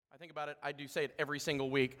think about it, I do say it every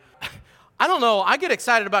single week. I don't know, I get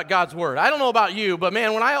excited about God's Word. I don't know about you, but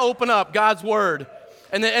man, when I open up God's Word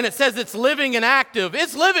and it says it's living and active,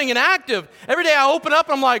 it's living and active. Every day I open up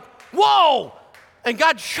and I'm like, whoa! And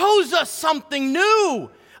God shows us something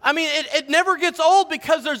new. I mean, it never gets old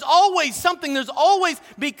because there's always something. There's always,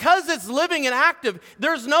 because it's living and active,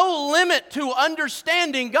 there's no limit to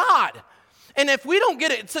understanding God. And if we don't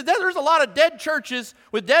get it, so there's a lot of dead churches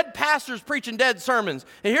with dead pastors preaching dead sermons.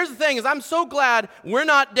 And here's the thing is I'm so glad we're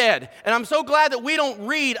not dead. And I'm so glad that we don't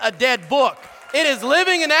read a dead book. It is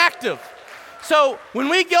living and active. So when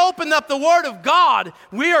we open up the Word of God,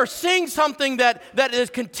 we are seeing something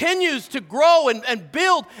that continues to grow and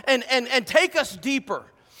build and take us deeper.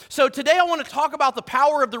 So today I want to talk about the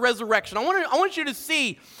power of the resurrection. I want you to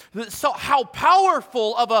see how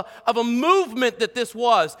powerful of a movement that this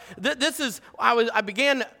was. I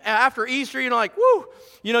began after Easter, like, woo,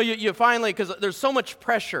 you finally, because there's so much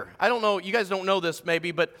pressure. I don't know, you guys don't know this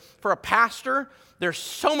maybe, but for a pastor, there's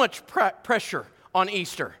so much pressure on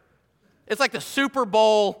Easter. It's like the Super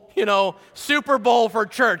Bowl, Super Bowl for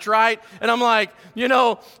church, right? And I'm like,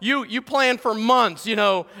 you plan for months,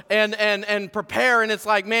 and prepare, and it's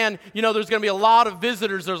like, man, there's going to be a lot of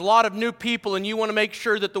visitors, there's a lot of new people, and you want to make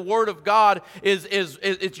sure that the Word of God is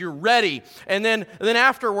you're ready. And then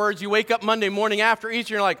afterwards, you wake up Monday morning after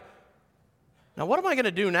Easter, and you're like, now what am I going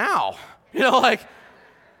to do now?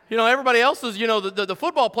 Everybody else is, the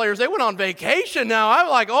football players, they went on vacation now. I'm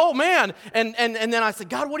like, oh, man. And then I said,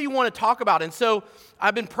 God, what do you want to talk about? And so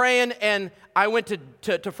I've been praying, and I went to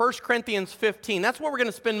 1 Corinthians 15. That's where we're going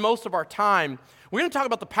to spend most of our time. We're going to talk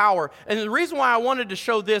about the power. And the reason why I wanted to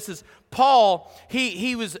show this is Paul,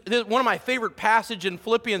 he was one of my favorite passages in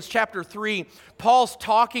Philippians chapter 3. Paul's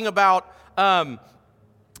talking about,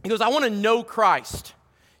 he goes, I want to know Christ.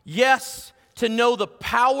 Yes, to know the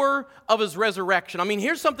power of his resurrection. I mean,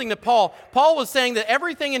 here's something that Paul was saying that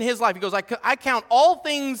everything in his life, he goes, I count all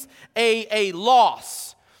things a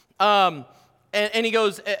loss. And he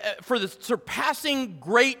goes, for the surpassing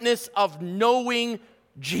greatness of knowing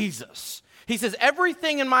Jesus. He says,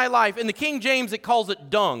 everything in my life, in the King James, it calls it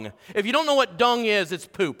dung. If you don't know what dung is, it's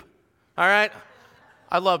poop. All right?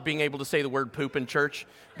 I love being able to say the word poop in church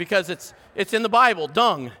because it's in the Bible,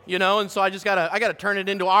 dung, and so I gotta turn it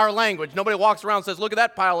into our language. Nobody walks around and says, look at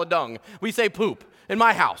that pile of dung. We say poop in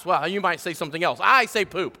my house. Well, you might say something else. I say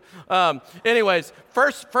poop. Anyways,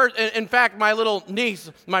 first, in fact, my little niece,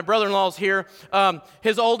 my brother-in-law's here.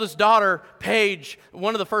 His oldest daughter, Paige,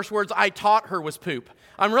 one of the first words I taught her was poop.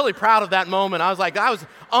 I'm really proud of that moment. I was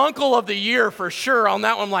uncle of the year for sure on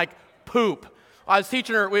that one, like poop. I was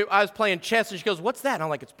teaching her, I was playing chess, and she goes, what's that? And I'm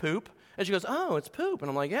like, it's poop. And she goes, oh, it's poop. And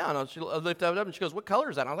I'm like, yeah. And she lifted it up, and she goes, what color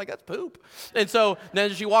is that? And I was like, that's poop. And so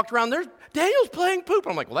then she walked around, Daniel's playing poop.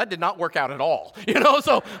 And I'm like, well, that did not work out at all.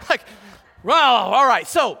 So like, well, all right.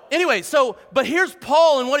 So anyway, but here's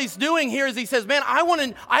Paul, and what he's doing here is he says, man, I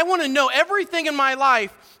want to know everything in my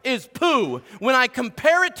life is poo when I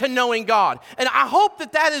compare it to knowing God. And I hope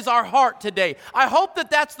that is our heart today. I hope that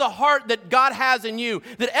that's the heart that God has in you,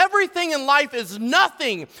 that everything in life is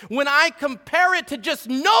nothing when I compare it to just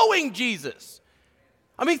knowing Jesus.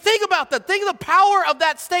 I mean, think about that. Think of the power of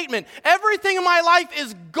that statement. Everything in my life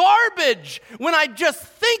is garbage when I just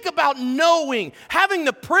think about knowing, having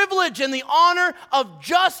the privilege and the honor of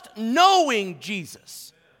just knowing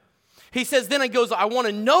Jesus. He says, then he goes, I want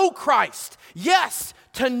to know Christ. Yes,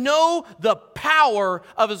 to know the power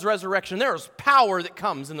of his resurrection. There is power that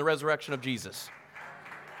comes in the resurrection of Jesus.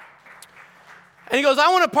 And he goes,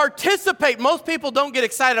 I want to participate. Most people don't get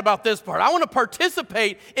excited about this part. I want to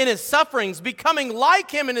participate in his sufferings, becoming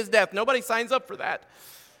like him in his death. Nobody signs up for that.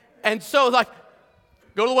 And so,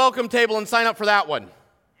 go to the welcome table and sign up for that one.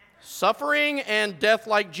 Suffering and death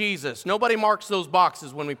like Jesus. Nobody marks those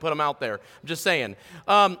boxes when we put them out there. I'm just saying.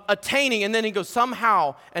 Attaining, and then he goes,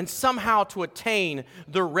 somehow to attain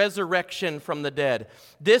the resurrection from the dead.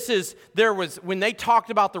 When they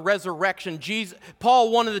talked about the resurrection,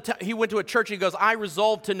 Paul he went to a church and he goes, I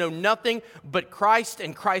resolved to know nothing but Christ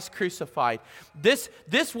and Christ crucified. This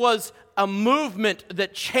was a movement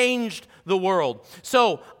that changed the world.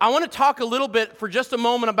 So I want to talk a little bit for just a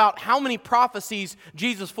moment about how many prophecies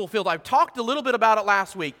Jesus fulfilled. I've talked a little bit about it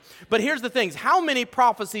last week, but here's the things. How many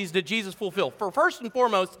prophecies did Jesus fulfill? First and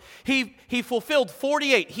foremost, he fulfilled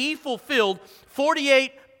 48. He fulfilled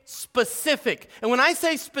 48 specific. And when I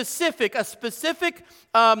say specific, a specific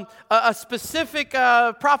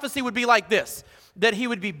prophecy would be like this, that he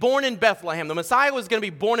would be born in Bethlehem. The Messiah was going to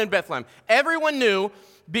be born in Bethlehem. Everyone knew,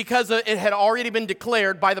 because it had already been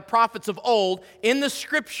declared by the prophets of old in the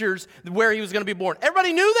scriptures where he was going to be born.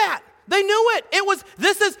 Everybody knew that. They knew it. It was,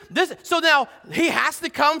 this. So now he has to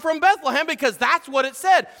come from Bethlehem because that's what it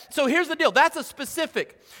said. So here's the deal. That's a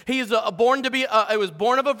specific. He is it was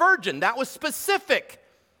born of a virgin. That was specific.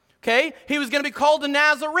 Okay? He was going to be called a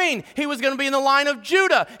Nazarene. He was going to be in the line of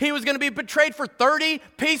Judah. He was going to be betrayed for 30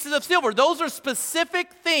 pieces of silver. Those are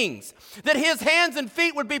specific things. That his hands and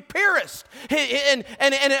feet would be pierced.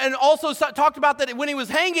 And also talked about that when he was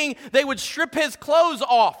hanging, they would strip his clothes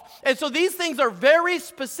off. And so these things are very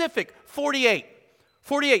specific. 48.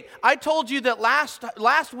 I told you that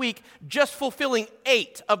last week, just fulfilling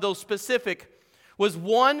 8 of those specific was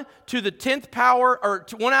 1 to the 10th power, or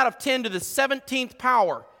 1 out of 10 to the 17th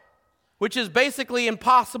power, which is basically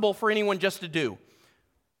impossible for anyone just to do.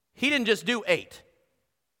 He didn't just do 8.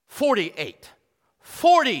 48.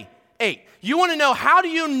 48. You want to know, how do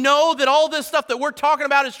you know that all this stuff that we're talking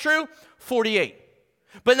about is true? 48.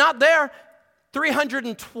 But not there.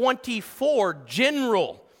 324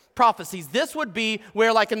 general prophecies. This would be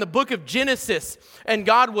where, like in the book of Genesis, and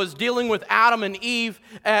God was dealing with Adam and Eve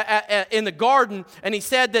in the garden, and he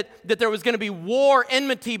said that there was going to be war,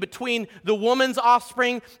 enmity between the woman's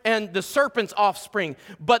offspring and the serpent's offspring.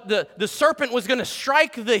 But the serpent was going to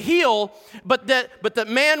strike the heel, but the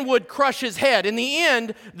man would crush his head. In the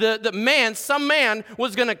end, some man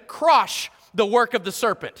was going to crush the work of the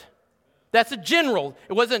serpent. That's a general.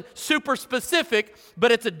 It wasn't super specific,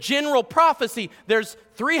 but it's a general prophecy. There's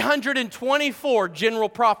 324 general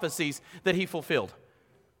prophecies that he fulfilled.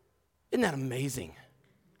 Isn't that amazing?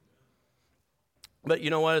 But you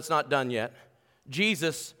know what? It's not done yet.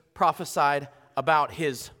 Jesus prophesied about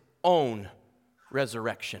his own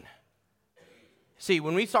resurrection. See,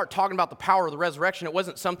 when we start talking about the power of the resurrection, it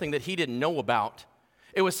wasn't something that he didn't know about.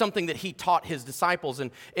 It was something that he taught his disciples.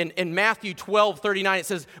 And in Matthew 12:39, it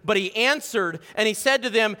says, "But he answered, and he said to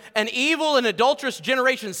them, an evil and adulterous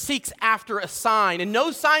generation seeks after a sign, and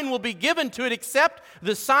no sign will be given to it except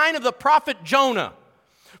the sign of the prophet Jonah.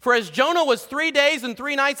 For as Jonah was 3 days and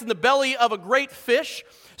 3 nights in the belly of a great fish,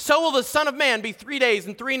 so will the Son of Man be 3 days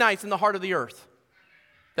and 3 nights in the heart of the earth."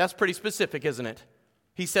 That's pretty specific, isn't it?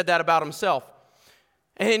 He said that about himself.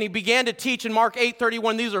 And he began to teach in Mark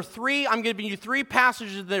 8:31. I'm giving you 3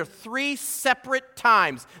 passages. They're 3 separate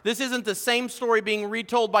times. This isn't the same story being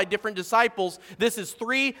retold by different disciples. This is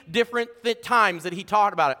 3 different times that he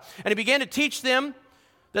taught about it. And he began to teach them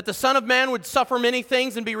that the Son of Man would suffer many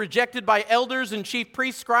things and be rejected by elders and chief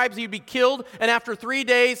priests, scribes. He'd be killed, and after 3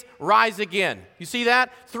 days, rise again. You see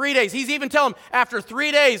that? 3 days. He's even telling them, after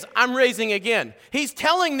 3 days, I'm raising again. He's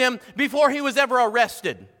telling them before he was ever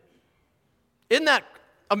arrested. Isn't that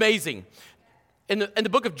amazing? In the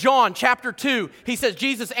book of John, chapter 2, he says,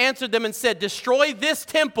 Jesus answered them and said, "Destroy this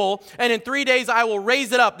temple, and in 3 days I will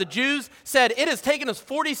raise it up." The Jews said, "It has taken us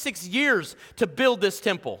 46 years to build this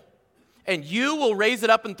temple, and you will raise it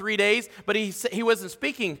up in 3 days." But he wasn't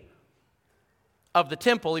speaking of the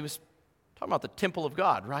temple. He was talking about the temple of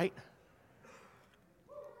God, right?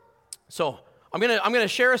 So I'm gonna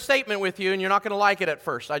share a statement with you, and you're not going to like it at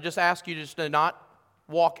first. I just ask you just to not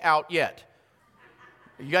walk out yet.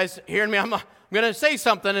 You guys hearing me? I'm going to say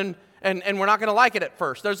something, and we're not going to like it at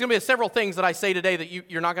first. There's going to be several things that I say today that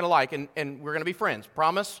you're not going to like, and we're going to be friends.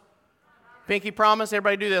 Promise? Pinky promise?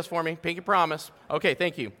 Everybody do this for me. Pinky promise. Okay,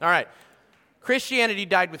 thank you. All right. Christianity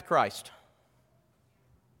died with Christ.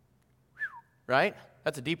 Right?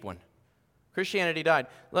 That's a deep one. Christianity died.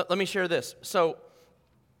 Let me share this. So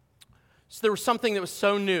there was something that was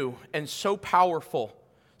so new and so powerful,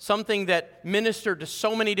 something that ministered to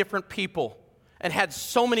so many different people and had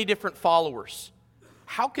so many different followers.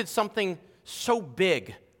 How could something so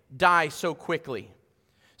big die so quickly?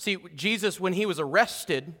 See, Jesus, when he was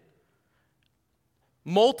arrested,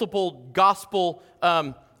 multiple gospel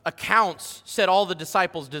accounts said all the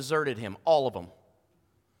disciples deserted him, all of them.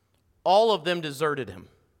 All of them deserted him.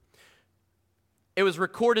 It was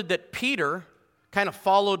recorded that Peter kind of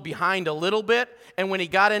followed behind a little bit, and when he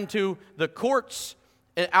got into the courts,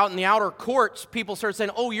 out in the outer courts, people started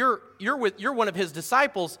saying, "Oh, you're one of his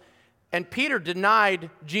disciples." And Peter denied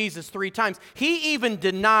Jesus 3 times. He even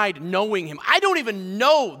denied knowing him. I don't even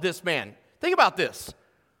know this man. Think about this.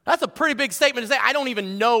 That's a pretty big statement to say, I don't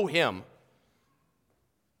even know him.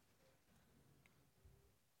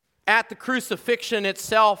 At the crucifixion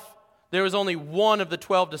itself, there was only one of the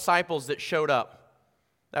 12 disciples that showed up.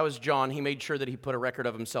 That was John. He made sure that he put a record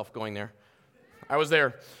of himself going there. I was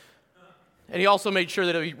there. And he also made sure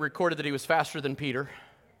that he recorded that he was faster than Peter.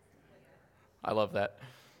 I love that.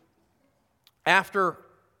 After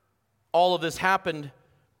all of this happened,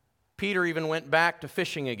 Peter even went back to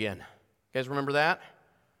fishing again. You guys remember that?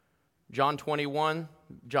 John 21,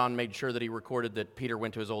 John made sure that he recorded that Peter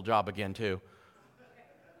went to his old job again too.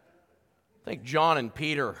 I think John and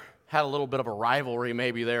Peter had a little bit of a rivalry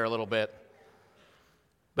maybe there a little bit.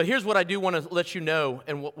 But here's what I do want to let you know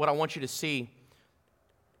and what I want you to see.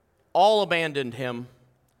 All abandoned him.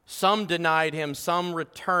 Some denied him. Some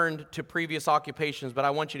returned to previous occupations. But I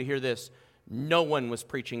want you to hear this. No one was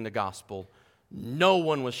preaching the gospel. No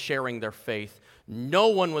one was sharing their faith. No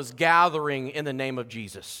one was gathering in the name of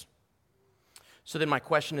Jesus. So then my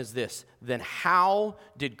question is this, then how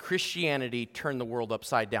did Christianity turn the world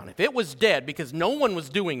upside down? If it was dead, because no one was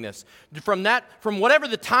doing this, from whatever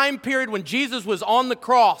the time period when Jesus was on the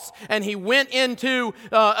cross and he went into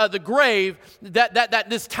the grave, that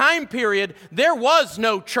this time period, there was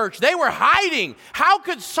no church. They were hiding. How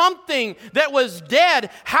could something that was dead,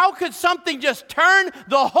 how could something just turn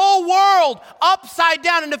the whole world upside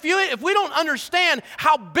down? And if we don't understand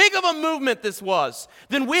how big of a movement this was,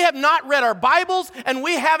 then we have not read our Bibles and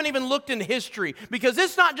we haven't even looked in history, because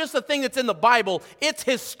it's not just a thing that's in the Bible, it's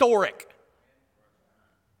historic.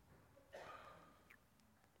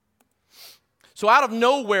 So out of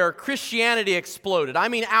nowhere, Christianity exploded. I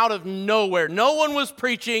mean, out of nowhere. No one was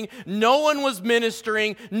preaching, no one was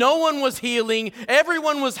ministering, no one was healing,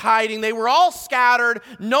 everyone was hiding, they were all scattered,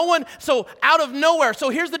 so out of nowhere. So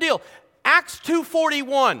here's the deal, Acts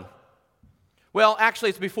 2:41. Well,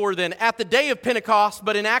 actually, it's before then. At the day of Pentecost,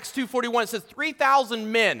 but in Acts 2:41, it says 3,000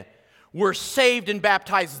 men were saved and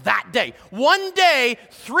baptized that day. One day,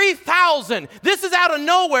 3,000. This is out of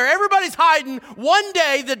nowhere. Everybody's hiding. One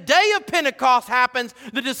day, the day of Pentecost happens.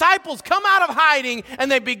 The disciples come out of hiding, and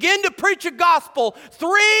they begin to preach a gospel.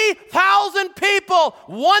 3,000 people.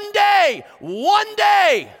 One day. One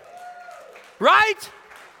day. Right?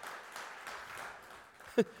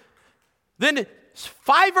 Then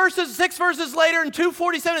 6 verses later in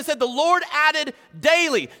 2:47, it said the Lord added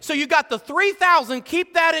daily. So you got the 3,000.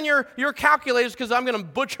 Keep that in your calculators, because I'm going to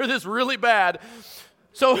butcher this really bad.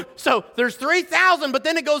 So there's 3,000, but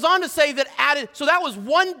then it goes on to say that added. So that was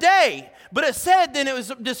one day. But it said then it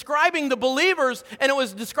was describing the believers, and it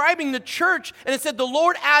was describing the church, and it said the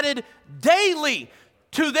Lord added daily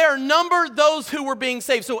to their number those who were being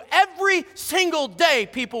saved. So every single day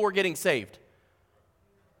people were getting saved.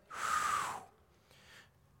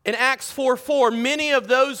 In Acts 4:4, many of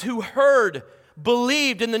those who heard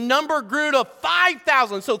believed, and the number grew to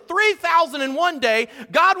 5,000. So 3,000 in one day.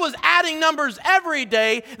 God was adding numbers every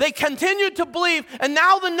day. They continued to believe, and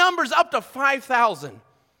now the number's up to 5,000.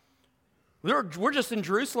 We're just in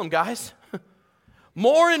Jerusalem, guys.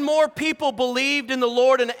 More and more people believed in the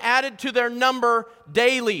Lord and added to their number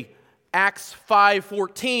daily. Acts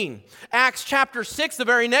 5:14. Acts chapter 6, the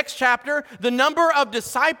very next chapter, the number of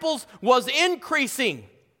disciples was increasing.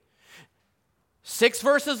 6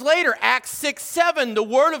 verses later, Acts 6:7, the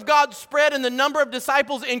word of God spread and the number of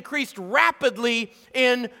disciples increased rapidly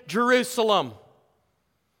in Jerusalem.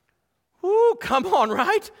 Ooh, come on,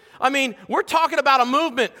 right? I mean, we're talking about a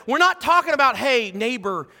movement. We're not talking about, hey,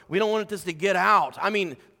 neighbor, we don't want this to get out. I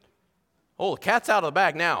mean, the cat's out of the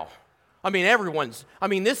bag now. I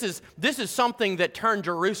mean, this is something that turned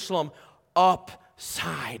Jerusalem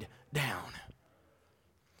upside down.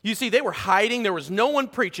 You see, they were hiding. There was no one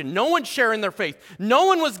preaching, no one sharing their faith. No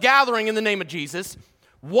one was gathering in the name of Jesus.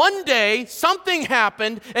 One day, something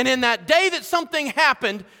happened, and in that day that something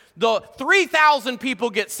happened, the 3,000 people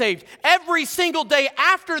get saved. Every single day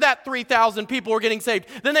after that, 3,000 people were getting saved.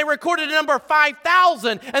 Then they recorded a number of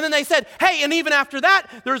 5,000, and then they said, hey, and even after that,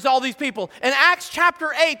 there's all these people. In Acts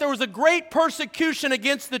chapter 8, there was a great persecution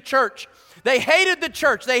against the church. They hated the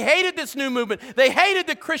church. They hated this new movement. They hated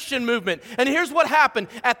the Christian movement. And here's what happened.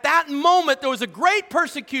 At that moment, there was a great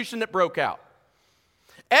persecution that broke out.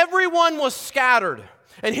 Everyone was scattered.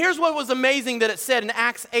 And here's what was amazing that it said in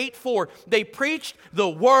Acts 8:4. They preached the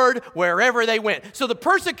word wherever they went. So the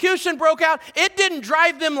persecution broke out. It didn't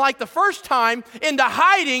drive them like the first time into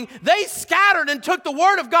hiding. They scattered and took the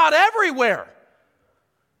word of God everywhere.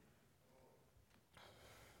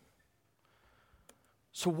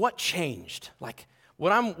 So what changed?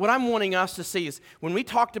 What I'm wanting us to see is when we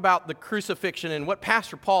talked about the crucifixion and what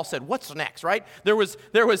Pastor Paul said, what's next, right? There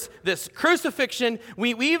was this crucifixion.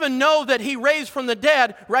 We even know that he raised from the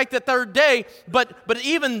dead, right, the third day. But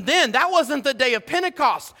even then, that wasn't the day of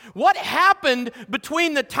Pentecost. What happened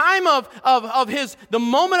between the time of the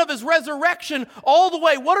moment of his resurrection all the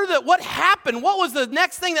way? What happened? What was the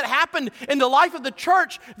next thing that happened in the life of the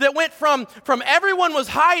church that went from everyone was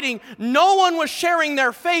hiding, no one was sharing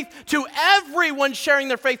their faith, to everyone sharing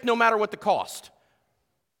their faith no matter what the cost?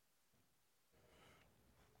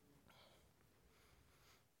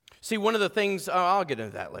 See, one of the things, I'll get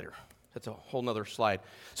into that later. That's a whole nother slide.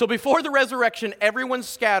 So before the resurrection, everyone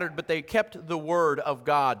scattered, but they kept the word of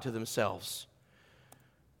God to themselves.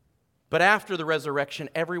 But after the resurrection,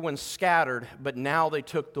 everyone scattered, but now they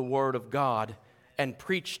took the word of God and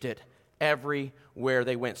preached it everywhere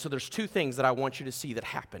they went. So there's two things that I want you to see that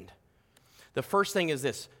happened. The first thing is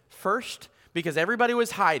this. First, because everybody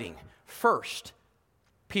was hiding, first,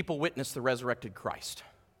 people witnessed the resurrected Christ.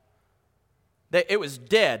 It was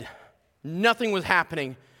dead. Nothing was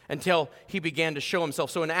happening until he began to show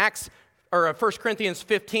himself. So in 1 Corinthians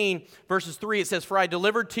 15, verses 3, it says, "For I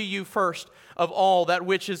delivered to you first of all that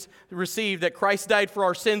which is received, that Christ died for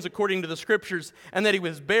our sins according to the Scriptures, and that he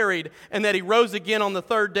was buried, and that he rose again on the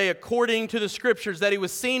third day according to the Scriptures, that he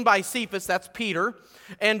was seen by Cephas," that's Peter,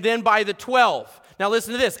 "and then by the 12. Now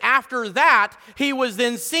listen to this. "After that, he was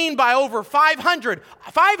then seen by over 500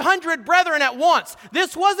 brethren at once."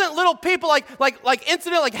 This wasn't little people like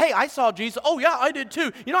incident, like, "Hey, I saw Jesus." "Oh yeah, I did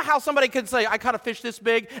too." You know how somebody could say, "I caught a fish this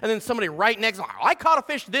big," and then somebody right next, "I caught a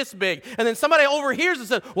fish this big," and then somebody overhears and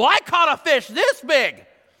says, "Well, I caught a fish this big,"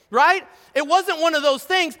 right? It wasn't one of those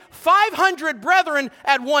things. 500 brethren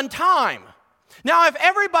at one time. Now,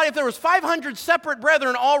 if there was 500 separate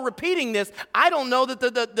brethren all repeating this, I don't know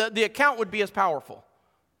that the account would be as powerful.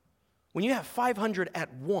 When you have 500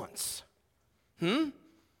 at once, of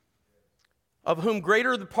whom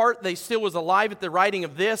greater the part they still was alive at the writing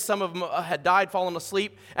of this, some of them had died, fallen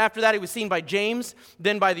asleep. After that, he was seen by James,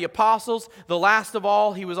 then by the apostles. The last of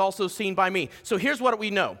all, he was also seen by me. So here's what we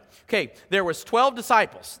know. Okay, there was 12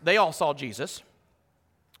 disciples. They all saw Jesus.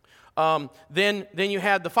 Then you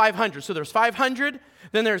had the 500. So there's 500,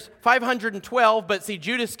 then there's 512, but see,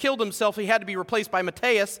 Judas killed himself. He had to be replaced by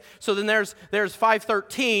Matthias. So then there's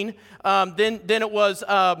 513. Then it was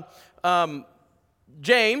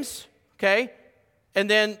James, okay? And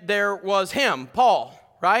then there was him, Paul,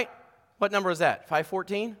 right? What number is that?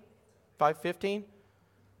 514? 515?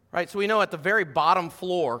 Right, so we know at the very bottom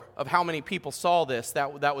floor of how many people saw this,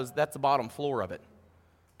 that's the bottom floor of it,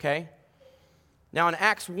 okay? Now in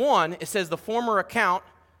Acts 1, it says, "The former account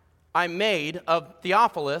I made of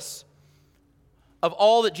Theophilus, of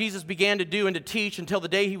all that Jesus began to do and to teach until the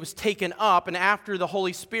day he was taken up, and after the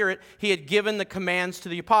Holy Spirit, he had given the commands to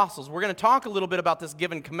the apostles." We're going to talk a little bit about this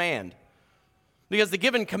given command, because the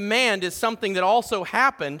given command is something that also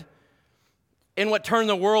happened in what turned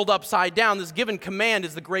the world upside down. This given command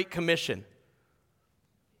is the Great Commission.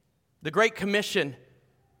 The Great Commission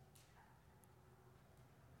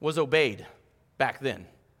was obeyed back then.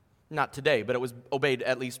 Not today, but it was obeyed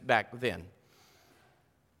at least back then.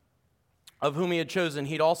 "Of whom he had chosen,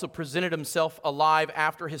 he'd also presented himself alive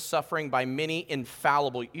after his suffering by many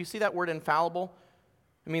infallible." You see that word infallible?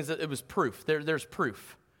 It means that it was proof. There's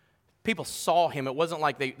proof. People saw him. It wasn't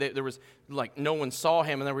like there was like no one saw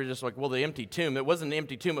him and they were just like, well, the empty tomb. It wasn't the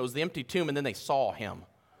empty tomb. It was the empty tomb and then they saw him.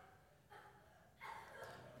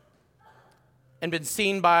 And been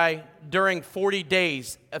seen by during 40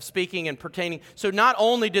 days of speaking and pertaining. So not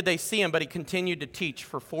only did they see him, but he continued to teach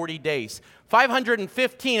for 40 days.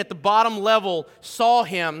 515 at the bottom level saw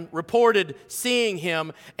him, reported seeing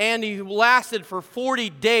him, and he lasted for 40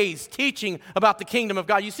 days teaching about the kingdom of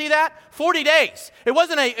God. You see that? 40 days. It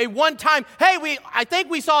wasn't a one-time, hey, I think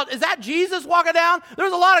we saw, is that Jesus walking down?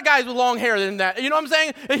 There's a lot of guys with long hair than that. You know what I'm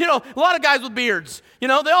saying? You know, a lot of guys with beards. You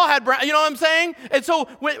know, they all had brown, you know what I'm saying? And so,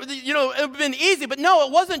 you know, it would have been easy. But no,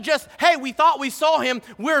 it wasn't just, hey, we thought we saw him.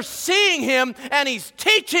 We're seeing him, and he's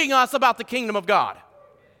teaching us about the kingdom of God.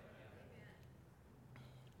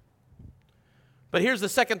 But here's the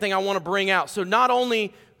second thing I want to bring out. So not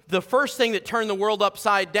only the first thing that turned the world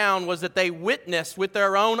upside down was that they witnessed with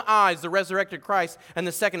their own eyes the resurrected Christ, and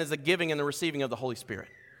the second is the giving and the receiving of the Holy Spirit.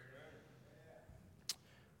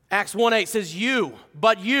 Acts 1:8 says, "You,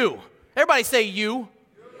 but you." Everybody say you.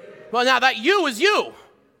 Well, now that you is you.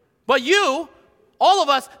 But you, all of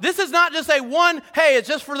us, this is not just a one, hey, it's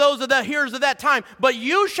just for those of the hearers of that time. But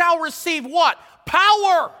you shall receive what?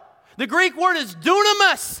 Power. The Greek word is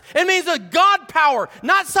dunamis. It means a God power,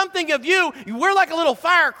 not something of you. We're like a little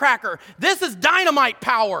firecracker. This is dynamite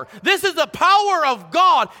power. This is the power of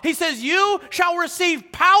God. He says, you shall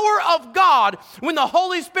receive power of God when the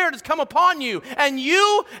Holy Spirit has come upon you. And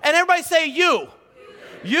you, and everybody say you.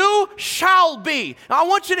 You shall be. Now, I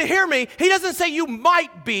want you to hear me. He doesn't say you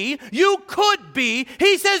might be. You could be.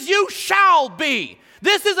 He says you shall be.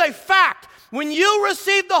 This is a fact. When you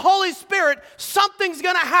receive the Holy Spirit, something's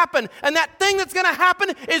going to happen. And that thing that's going to happen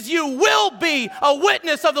is you will be a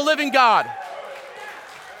witness of the living God.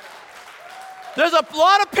 There's a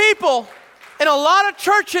lot of people in a lot of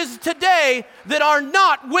churches today that are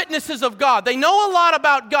not witnesses of God. They know a lot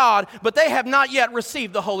about God, but they have not yet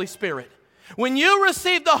received the Holy Spirit. When you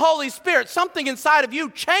receive the Holy Spirit, something inside of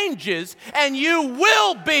you changes, and you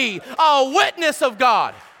will be a witness of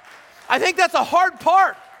God. I think that's a hard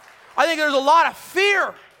part. I think there's a lot of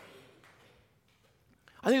fear.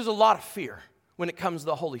 I think there's a lot of fear when it comes to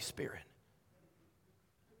the Holy Spirit.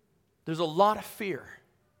 There's a lot of fear.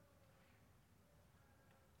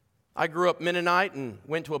 I grew up Mennonite and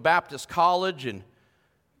went to a Baptist college, and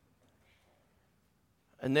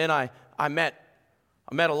then I met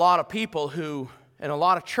a lot of people who, and a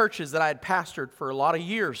lot of churches that I had pastored for a lot of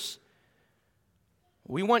years.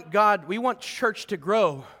 We want church to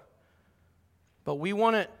grow, but we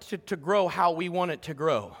want it to grow how we want it to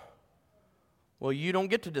grow. Well, you don't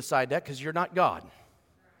get to decide that because you're not God.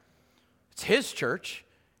 It's His church.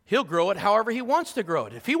 He'll grow it however He wants to grow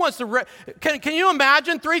it. If He wants to, can you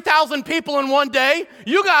imagine 3,000 people in one day?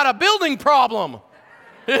 You got a building problem.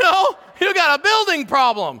 You know, you got a building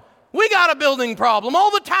problem. We got a building problem all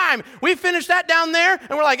the time. We finish that down there,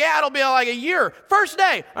 and we're like, yeah, it'll be like a year. First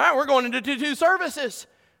day, all right, we're going into two services.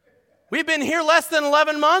 We've been here less than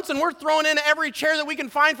 11 months, and we're throwing in every chair that we can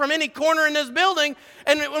find from any corner in this building.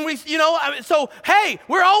 And when we, so, hey,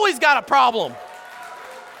 we're always got a problem.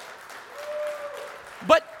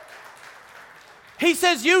 But He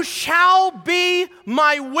says, you shall be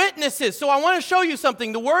my witnesses. So I want to show you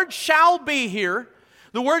something. The word shall be here,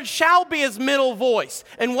 the word shall be is middle voice.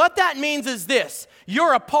 And what that means is this: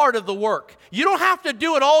 you're a part of the work. You don't have to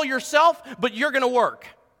do it all yourself, but you're going to work.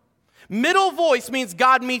 Middle voice means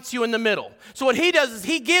God meets you in the middle. So what He does is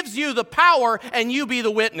He gives you the power and you be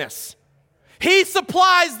the witness. He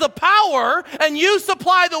supplies the power and you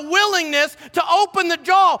supply the willingness to open the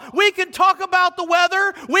jaw. We can talk about the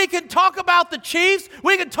weather. We can talk about the Chiefs.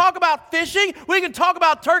 We can talk about fishing. We can talk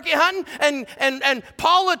about turkey hunting and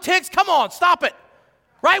politics. Come on, stop it.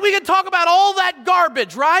 Right? We can talk about all that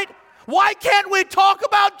garbage, right? Why can't we talk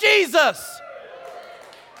about Jesus?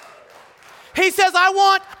 He says,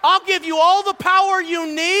 I'll give you all the power you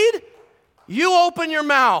need. You open your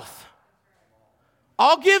mouth.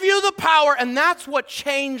 I'll give you the power, and that's what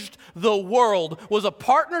changed the world, was a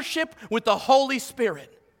partnership with the Holy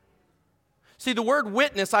Spirit. See, the word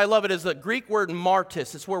witness, I love it, is the Greek word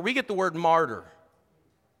martis. It's where we get the word martyr.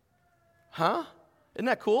 Huh? Isn't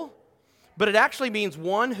that cool? But it actually means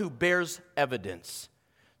one who bears evidence.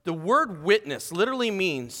 The word witness literally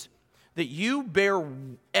means that you bear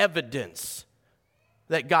evidence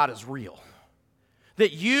that God is real.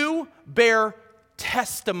 That you bear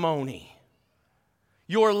testimony.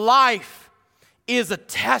 Your life is a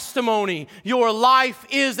testimony. Your life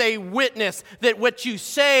is a witness that what you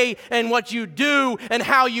say and what you do and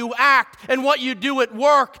how you act and what you do at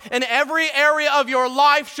work and every area of your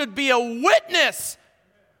life should be a witness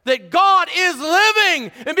that God is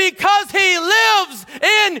living, and because He lives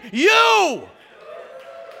in you.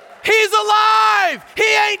 He's alive. He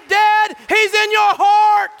ain't dead. He's in your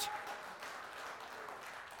heart.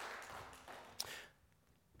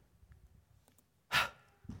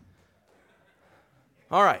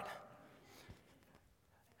 All right.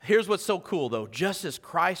 Here's what's so cool, though. Just as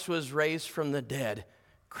Christ was raised from the dead,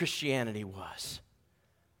 Christianity was.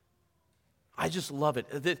 I just love it.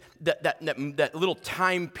 That little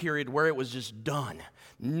time period where it was just done.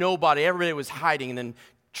 Everybody was hiding, and then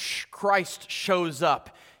Christ shows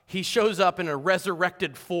up. He shows up in a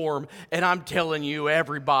resurrected form, and I'm telling you,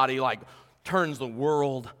 everybody turns the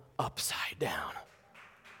world upside down.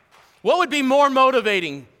 What would be more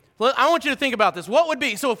motivating? I want you to think about this. What would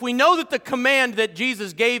be, so if we know that the command that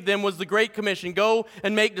Jesus gave them was the Great Commission, go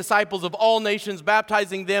and make disciples of all nations,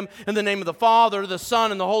 baptizing them in the name of the Father, the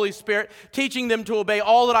Son, and the Holy Spirit, teaching them to obey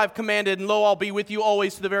all that I've commanded, and lo, I'll be with you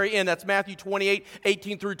always to the very end. That's Matthew 28,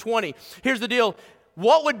 18 through 20. Here's the deal.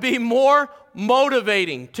 What would be more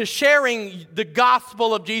motivating to sharing the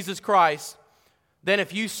gospel of Jesus Christ than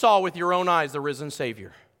if you saw with your own eyes the risen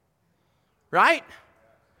Savior? Right?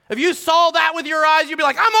 If you saw that with your eyes, you'd be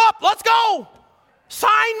like, I'm up, let's go.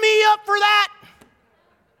 Sign me up for that.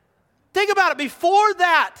 Think about it. Before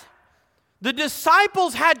that, the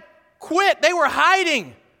disciples had quit. They were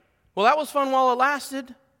hiding. Well, that was fun while it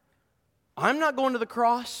lasted. I'm not going to the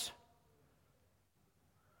cross.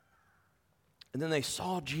 And then they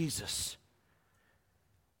saw Jesus.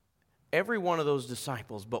 Every one of those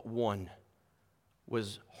disciples but one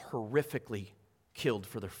was horrifically killed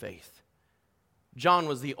for their faith. John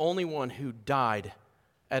was the only one who died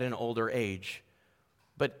at an older age.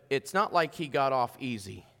 But it's not like he got off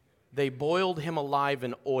easy. They boiled him alive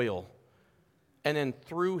in oil and then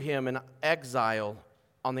threw him in exile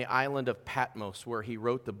on the island of Patmos, where he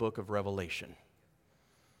wrote the book of Revelation.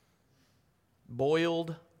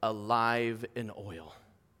 Boiled alive in oil.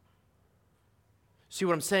 See,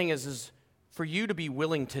 what I'm saying is for you to be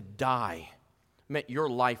willing to die meant your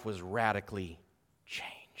life was radically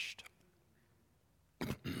changed.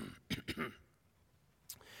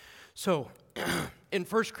 So, in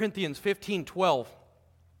 1 Corinthians 15:12,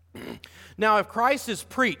 now if Christ is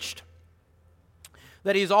preached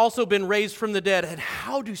that he's also been raised from the dead, and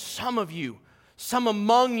how do some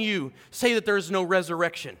among you, say that there is no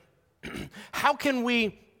resurrection? So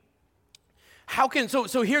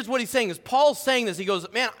here's what he's saying, is Paul's saying this, he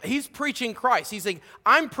goes, man, he's preaching Christ. He's saying,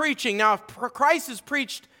 I'm preaching. Now, if Christ is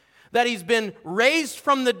preached that he's been raised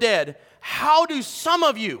from the dead, how do some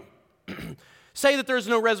of you say that there's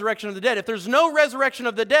no resurrection of the dead? If there's no resurrection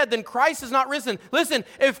of the dead, then Christ is not risen. Listen,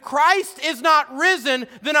 if Christ is not risen,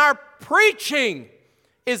 then our preaching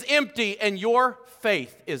is empty and your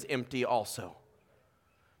faith is empty also.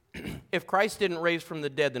 If Christ didn't raise from the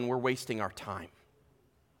dead, then we're wasting our time.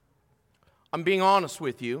 I'm being honest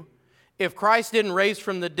with you. If Christ didn't raise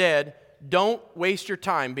from the dead, don't waste your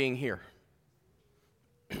time being here.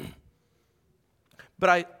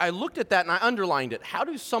 But I looked at that and I underlined it. How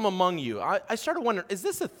do some among you? I started wondering, is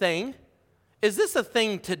this a thing? Is this a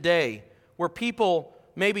thing today where people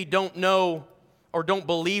maybe don't know or don't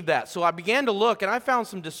believe that? So I began to look and I found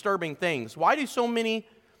some disturbing things. Why do so many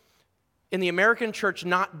in the American church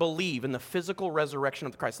not believe in the physical resurrection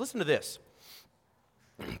of Christ? Listen to this.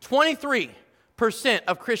 23%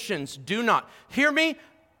 of Christians do not. Hear me?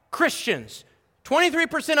 Christians.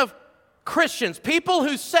 23% of Christians, people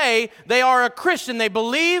who say they are a Christian, they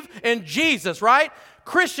believe in Jesus, right?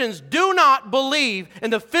 Christians do not believe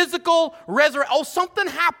in the physical resurrection. Oh, something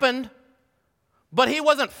happened, but he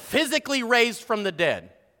wasn't physically raised from the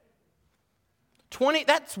dead.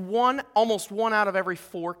 That's almost one out of every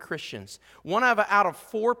 4 Christians. One out of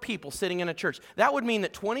 4 people sitting in a church. That would mean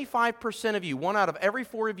that 25% of you, 1 out of every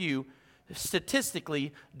 4 of you,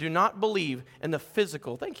 statistically do not believe in the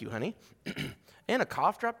physical. Thank you, honey. And a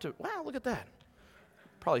cough drop too. Wow, look at that.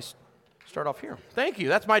 Probably start off here. Thank you.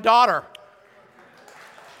 That's my daughter.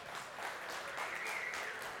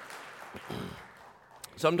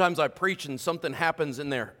 Sometimes I preach and something happens in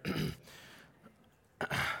there.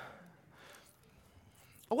 I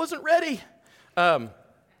wasn't ready.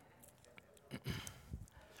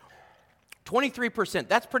 23%.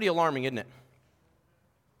 That's pretty alarming, isn't it?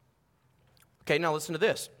 Okay, now listen to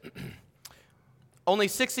this. Only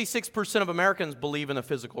 66% of Americans believe in the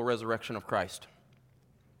physical resurrection of Christ.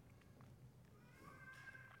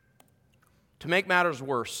 To make matters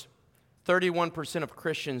worse, 31% of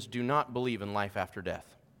Christians do not believe in life after death.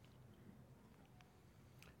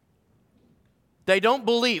 They don't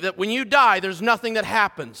believe that when you die, there's nothing that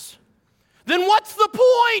happens. Then what's the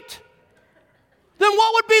point? Then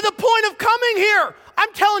what would be the point of coming here?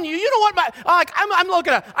 I'm telling you, you know what? I'm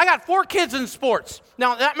looking at, I got 4 kids in sports.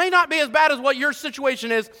 Now, that may not be as bad as what your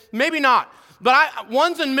situation is. Maybe not. But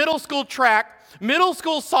one's in middle school track, middle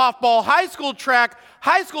school softball, high school track,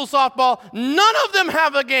 high school softball. None of them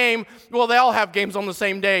have a game. Well, they all have games on the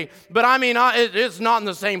same day. But I mean, it's not in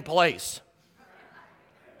the same place.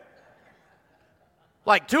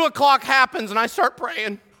 Like 2 o'clock happens and I start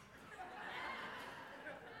praying.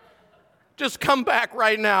 Just come back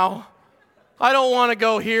right now. I don't want to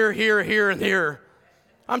go here, here, here, and here.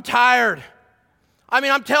 I'm tired. I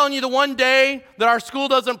mean, I'm telling you, the one day that our school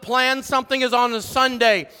doesn't plan something is on a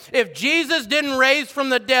Sunday. If Jesus didn't raise from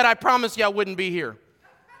the dead, I promise you I wouldn't be here.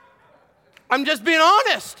 I'm just being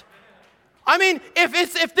honest. I mean,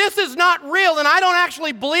 if this is not real and I don't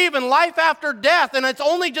actually believe in life after death and it's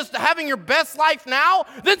only just having your best life now,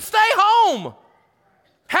 then stay home.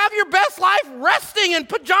 Have your best life resting in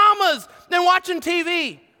pajamas and watching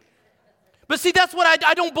TV. But see, that's what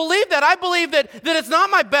I don't believe that. I believe that it's not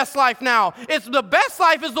my best life now. It's the best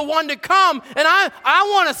life is the one to come, and I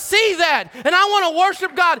want to see that, and I want to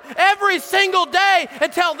worship God every single day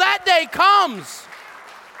until that day comes.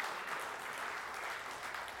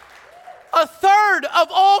 A third of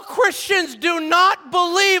all Christians do not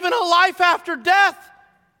believe in a life after death.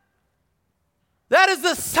 That is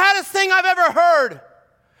the saddest thing I've ever heard.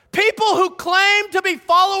 People who claim to be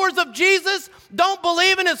followers of Jesus don't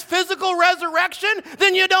believe in his physical resurrection,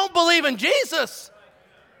 then you don't believe in Jesus.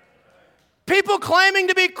 People claiming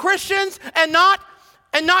to be Christians and not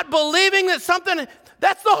believing that something,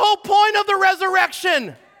 that's the whole point of the resurrection.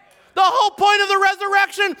 The whole point of the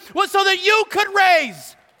resurrection was so that you could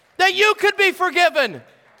raise, that you could be forgiven.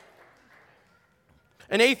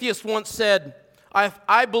 An atheist once said,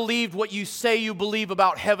 I believed what you say you believe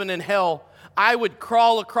about heaven and hell. I would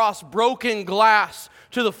crawl across broken glass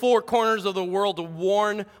to the 4 corners of the world to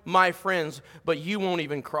warn my friends, but you won't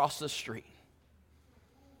even cross the street.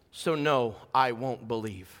 So no, I won't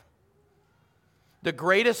believe. The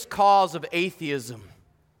greatest cause of atheism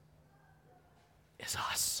is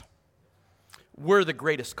us. We're the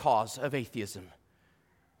greatest cause of atheism.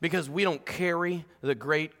 because we don't carry the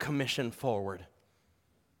Great Commission forward.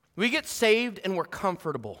 We get saved and we're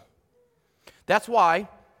comfortable. That's why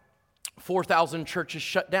 4,000 churches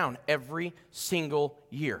shut down every single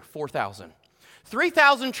year. 4,000.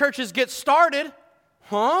 3,000 churches get started,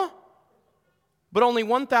 but only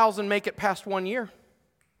 1,000 make it past 1 year.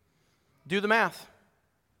 Do the math.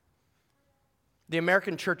 The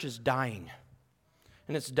American church is dying.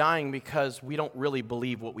 And it's dying because we don't really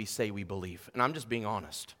believe what we say we believe. And I'm just being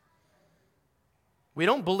honest. We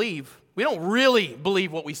don't really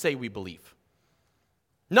believe what we say we believe.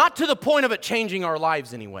 Not to the point of it changing our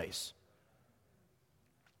lives anyways.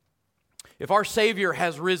 If our Savior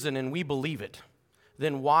has risen and we believe it,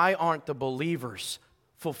 then why aren't the believers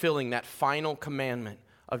fulfilling that final commandment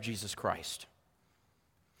of Jesus Christ?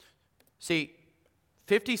 See,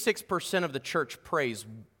 56% of the church pray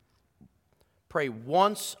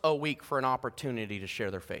once a week for an opportunity to share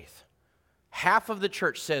their faith. Half of the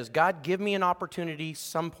church says, God, give me an opportunity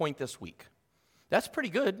some point this week. That's pretty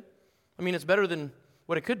good. I mean, it's better than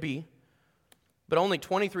what it could be. But only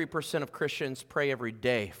 23% of Christians pray every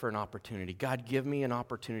day for an opportunity. God, give me an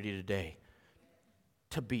opportunity today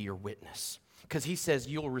to be your witness. Because he says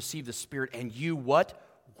you'll receive the Spirit and you what?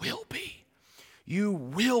 Will be. You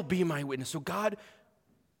will be my witness. So God,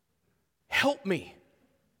 help me.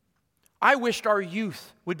 I wished our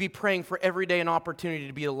youth would be praying for every day an opportunity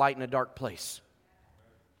to be a light in a dark place.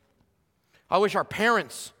 I wish our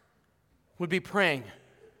parents would be praying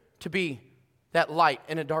to be that light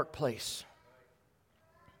in a dark place.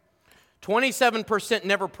 27%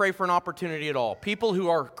 never pray for an opportunity at all. People who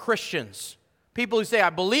are Christians, people who say,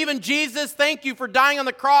 I believe in Jesus, thank you for dying on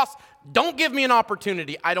the cross, don't give me an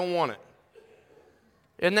opportunity, I don't want it.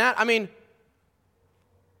 And that,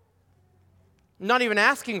 not even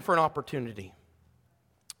asking for an opportunity.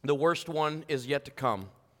 The worst one is yet to come.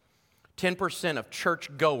 10% of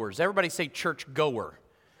church goers. Everybody say church goer.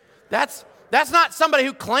 That's not somebody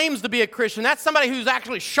who claims to be a Christian. That's somebody who's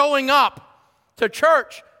actually showing up to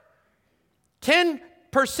church. 10%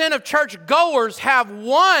 of church goers have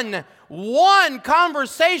one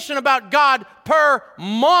conversation about God per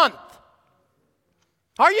month.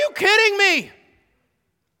 Are you kidding me?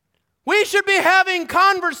 We should be having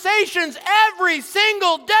conversations every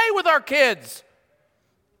single day with our kids.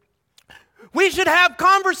 We should have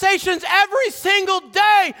conversations every single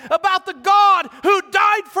day about the God who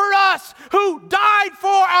died for us, who died for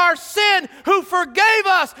our sin, who forgave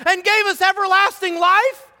us and gave us everlasting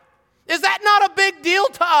life. Is that not a big deal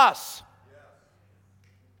to us?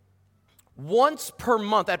 Once per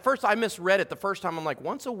month. At first I misread it the first time. I'm like,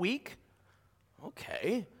 once a week?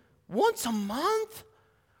 Okay. Once a month?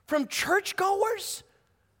 From churchgoers?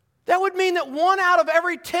 That would mean that 1 out of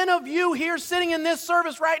every 10 of you here sitting in this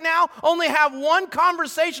service right now only have one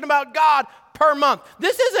conversation about God per month.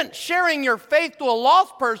 This isn't sharing your faith to a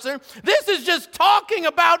lost person. This is just talking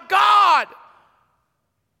about God.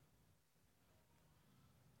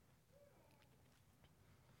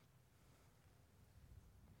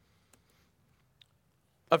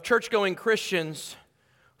 Of church-going Christians,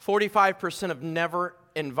 45% have never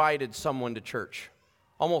invited someone to church.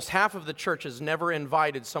 Almost half of the church has never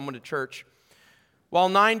invited someone to church, while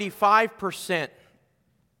 95%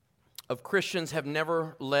 of Christians have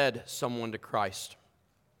never led someone to Christ.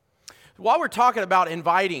 While we're talking about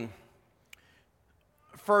inviting,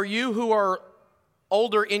 for you who are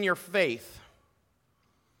older in your faith,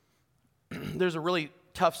 there's a really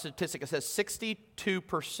tough statistic. It says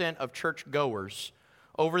 62% of churchgoers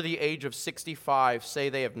over the age of 65 say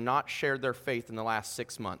they have not shared their faith in the last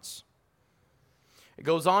 6 months. It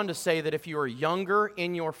goes on to say that if you are younger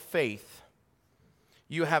in your faith,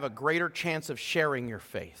 you have a greater chance of sharing your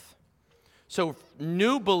faith. So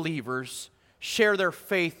new believers share their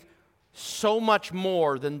faith so much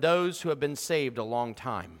more than those who have been saved a long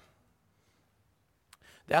time.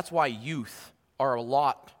 That's why youth are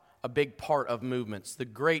a big part of movements. The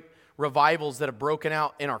great revivals that have broken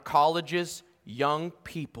out in our colleges, young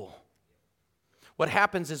people. What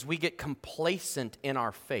happens is we get complacent in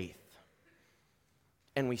our faith.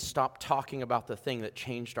 And we stop talking about the thing that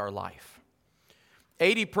changed our life.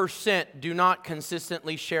 80% do not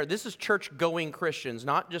consistently share. This is church-going Christians,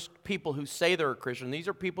 not just people who say they're a Christian. These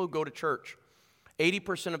are people who go to church.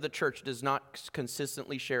 80% of the church does not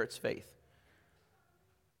consistently share its faith.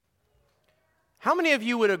 How many of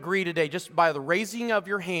you would agree today, just by the raising of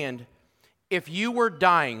your hand, if you were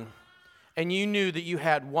dying and you knew that you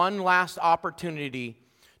had one last opportunity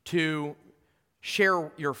to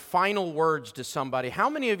share your final words to somebody, how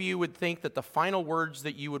many of you would think that the final words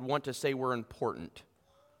that you would want to say were important?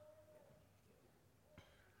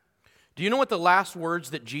 Do you know what the last words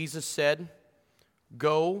that Jesus said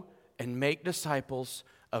Go and make disciples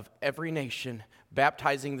of every nation,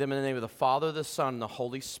 baptizing them in the name of the Father, the Son, and the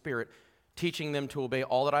Holy Spirit, teaching them to obey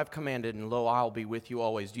all that I've commanded, and lo, I'll be with you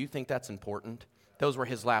always. Do you think that's important? Those were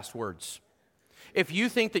his last words. If you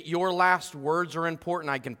think that your last words are important,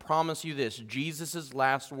 I can promise you this: Jesus'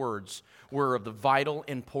 last words were of the vital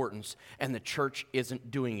importance, and the church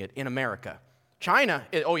isn't doing it in America. China,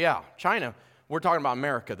 China. We're talking about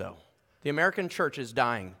America, though. The American church is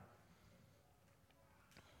dying.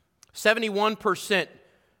 71%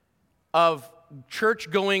 of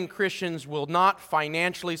church-going Christians will not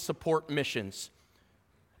financially support missions,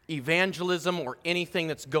 evangelism, or anything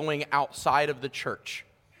that's going outside of the church.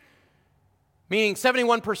 Meaning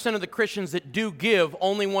 71% of the Christians that do give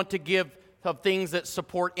only want to give of things that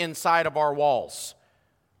support inside of our walls.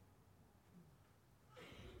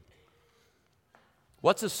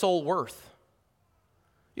 What's his soul worth?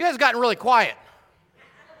 You guys have gotten really quiet.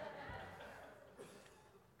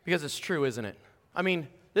 Because it's true, isn't it? I mean,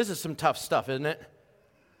 this is some tough stuff, isn't it?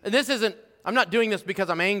 And I'm not doing this because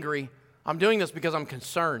I'm angry. I'm doing this because I'm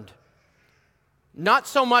concerned. Not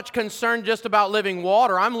so much concerned just about living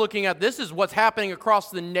water. I'm looking at this is what's happening across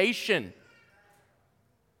the nation.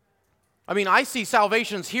 I mean, I see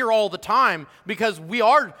salvations here all the time because we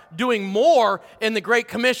are doing more in the Great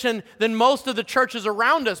Commission than most of the churches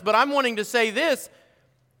around us. But I'm wanting to say this,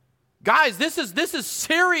 guys, this is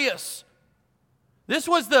serious. This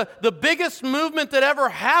was the biggest movement that ever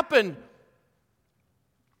happened.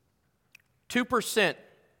 2%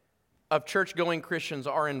 of church-going Christians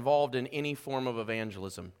are involved in any form of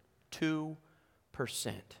evangelism. 2%.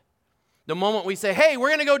 The moment we say, hey, we're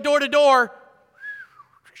going to go door to door,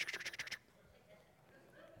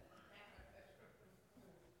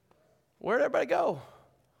 where'd everybody go?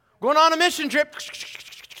 Going on a mission trip.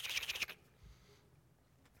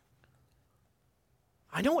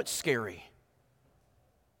 I know it's scary.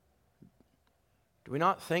 Do we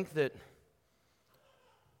not think that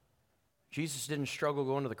Jesus didn't struggle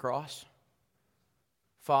going to the cross?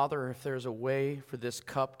 Father, if there's a way for this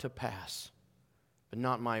cup to pass, but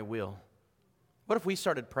not my will. What if we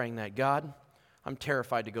started praying that? God, I'm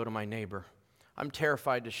terrified to go to my neighbor. I'm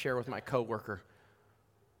terrified to share with my coworker.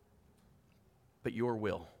 But your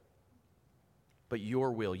will,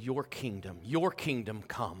 your kingdom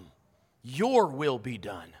come. Your will be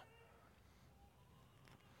done.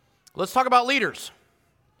 Let's talk about leaders.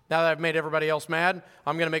 Now that I've made everybody else mad,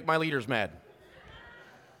 I'm going to make my leaders mad.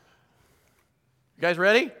 You guys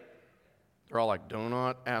ready? They're all like, do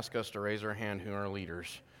not ask us to raise our hand who are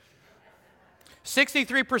leaders.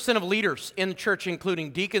 63% of leaders in the church,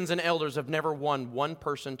 including deacons and elders, have never won one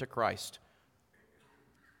person to Christ.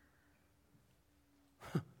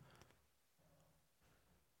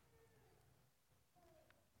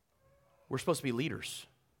 We're supposed to be leaders.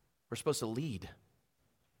 We're supposed to lead.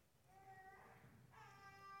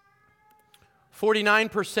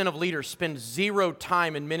 49% of leaders spend zero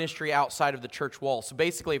time in ministry outside of the church walls. So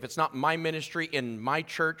basically, if it's not my ministry in my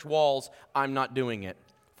church walls, I'm not doing it.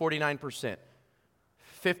 49%.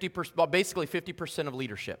 50%, well, basically 50% of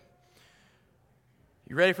leadership.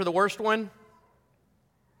 You ready for the worst one?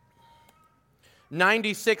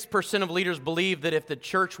 96% of leaders believe that if the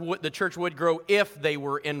church would grow if they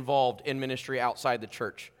were involved in ministry outside the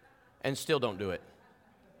church, and still don't do it.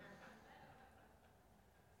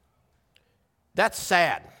 That's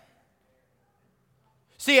sad.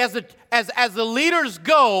 See, as the leaders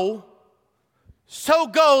go, so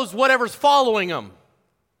goes whatever's following them.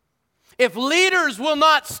 If leaders will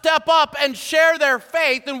not step up and share their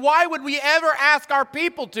faith, then why would we ever ask our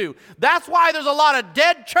people to? That's why there's a lot of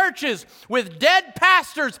dead churches with dead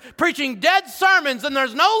pastors preaching dead sermons and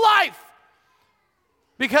there's no life.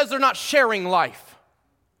 Because they're not sharing life.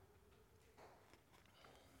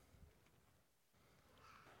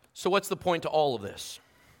 So what's the point to all of this?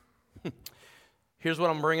 Here's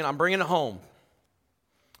what I'm bringing. I'm bringing it home.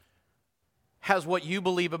 Has what you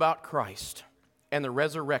believe about Christ and the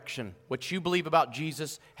resurrection, what you believe about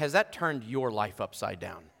Jesus, has that turned your life upside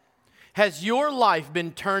down? Has your life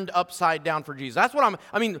been turned upside down for Jesus? That's what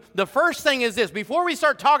the first thing is this. Before we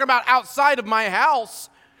start talking about outside of my house,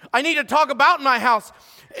 I need to talk about my house.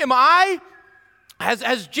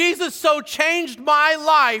 Has Jesus so changed my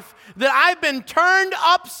life that I've been turned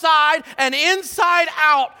upside and inside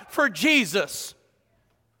out for Jesus?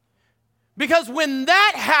 Because when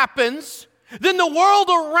that happens, then the world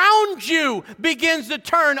around you begins to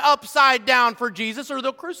turn upside down for Jesus, or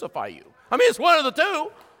they'll crucify you. It's one of the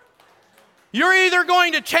two. You're either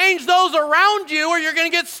going to change those around you or you're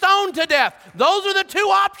going to get stoned to death. Those are the two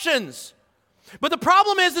options. But the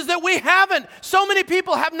problem is that we haven't. So many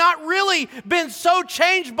people have not really been so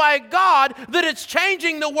changed by God that it's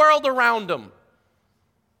changing the world around them.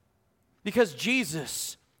 Because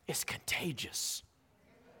Jesus is contagious.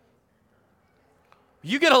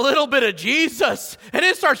 You get a little bit of Jesus, and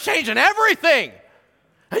it starts changing everything.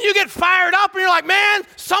 And you get fired up, and you're like, man,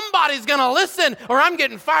 somebody's going to listen, or I'm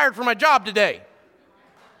getting fired from my job today.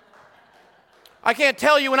 I can't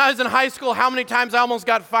tell you when I was in high school how many times I almost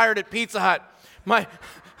got fired at Pizza Hut. My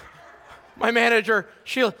manager,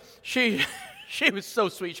 she was so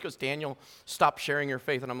sweet. She goes, Daniel, stop sharing your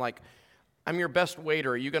faith. And I'm like, I'm your best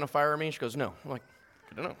waiter. Are you going to fire me? She goes, no. I'm like,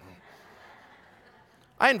 I don't know.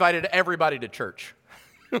 I invited everybody to church.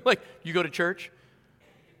 Like, you go to church?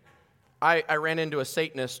 I ran into a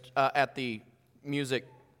Satanist at the music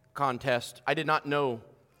contest. I did not know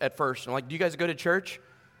at first. I'm like, do you guys go to church?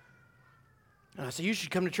 And I said, you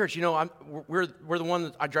should come to church. You know, we're the one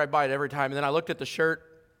that I drive by it every time. And then I looked at the shirt.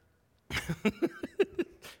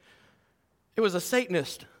 It was a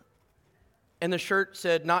Satanist. And the shirt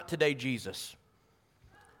said, not today, Jesus.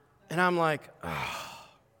 And I'm like, oh.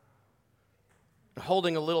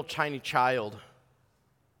 Holding a little tiny child.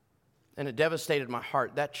 And it devastated my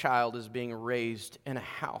heart. That child is being raised in a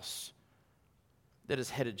house that is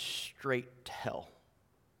headed straight to hell.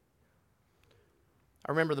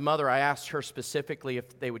 I remember the mother, I asked her specifically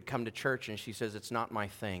if they would come to church, and she says, it's not my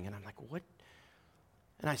thing. And I'm like, what?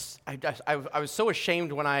 And I was so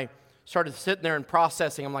ashamed when I started sitting there and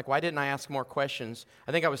processing. I'm like, why didn't I ask more questions?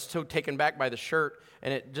 I think I was so taken back by the shirt,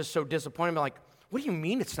 and it just so disappointed me. Like, what do you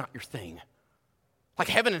mean it's not your thing? Like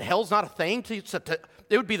heaven and hell's not a thing?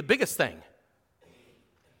 It would be the biggest thing.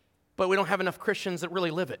 But we don't have enough Christians that really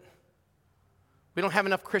live it. We don't have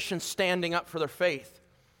enough Christians standing up for their faith.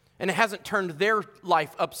 And it hasn't turned their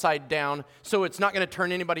life upside down, so it's not going to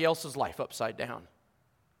turn anybody else's life upside down.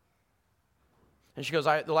 And she goes,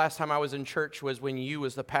 the last time I was in church was when you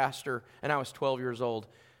was the pastor, and I was 12 years old,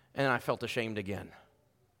 and I felt ashamed again.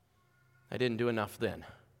 I didn't do enough then.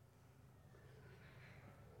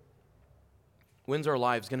 When's our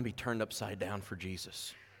lives going to be turned upside down for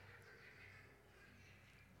Jesus?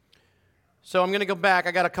 So I'm going to go back.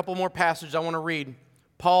 I got a couple more passages I want to read.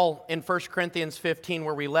 Paul in 1 Corinthians 15,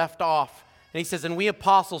 where we left off, and he says, and we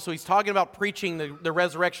apostles, so he's talking about preaching the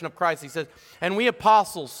resurrection of Christ. He says, and we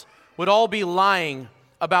apostles would all be lying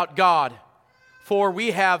about God, for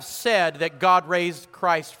we have said that God raised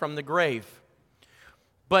Christ from the grave.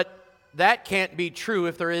 But that can't be true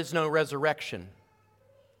if there is no resurrection.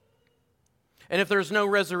 And if there's no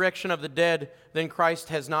resurrection of the dead, then Christ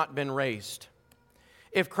has not been raised.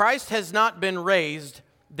 If Christ has not been raised,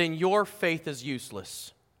 then your faith is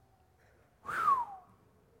useless. Whew.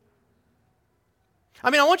 I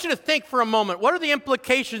mean, I want you to think for a moment, what are the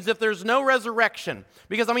implications if there's no resurrection?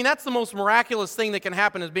 Because, I mean, that's the most miraculous thing that can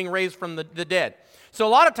happen is being raised from the dead. So a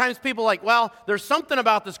lot of times people are like, well, there's something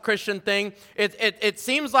about this Christian thing. It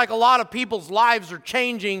seems like a lot of people's lives are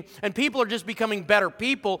changing and people are just becoming better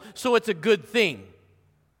people, so it's a good thing.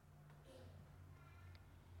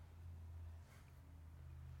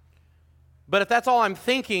 But if that's all I'm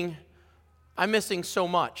thinking, I'm missing so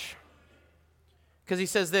much. Because he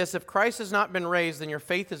says this, if Christ has not been raised, then your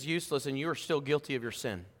faith is useless and you are still guilty of your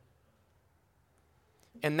sin.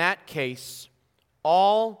 In that case,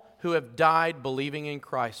 all who have died believing in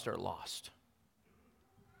Christ are lost.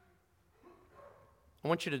 I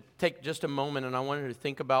want you to take just a moment and I want you to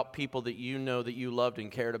think about people that you know that you loved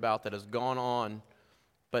and cared about that has gone on,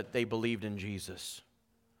 but they believed in Jesus.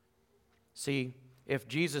 See, if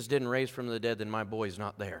Jesus didn't raise from the dead, then my boy's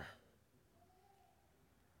not there.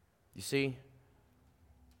 You see?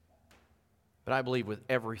 But I believe with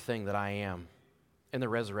everything that I am in the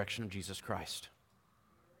resurrection of Jesus Christ.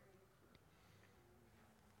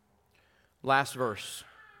 Last verse.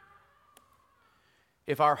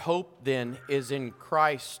 If our hope then is in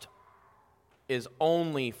Christ, is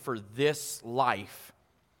only for this life,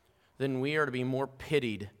 then we are to be more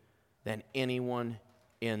pitied than anyone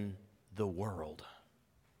in the world.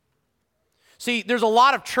 See, there's a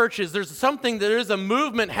lot of churches, there is a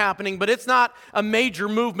movement happening, but it's not a major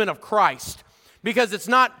movement of Christ because it's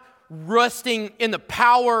not resting in the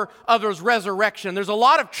power of His resurrection. There's a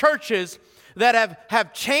lot of churches that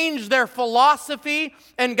have changed their philosophy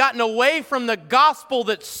and gotten away from the gospel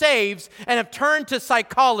that saves and have turned to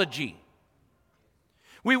psychology.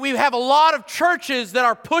 We have a lot of churches that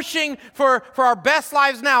are pushing for our best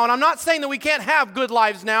lives now. And I'm not saying that we can't have good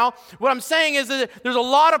lives now. What I'm saying is that there's a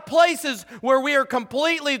lot of places where we are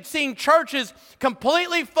completely seeing churches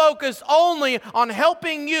completely focused only on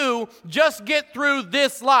helping you just get through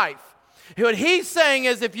this life. What he's saying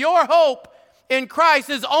is if your hope in Christ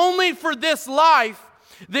is only for this life,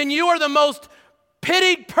 then you are the most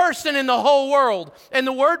pitied person in the whole world. And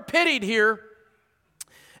the word pitied here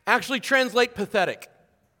actually translates pathetic.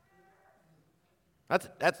 That's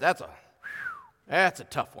a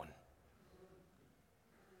tough one.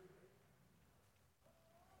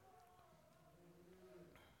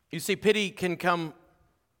 You see, pity can come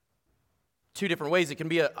two different ways. It can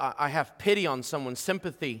be I have pity on someone,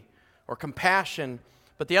 sympathy or compassion,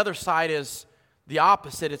 but the other side is the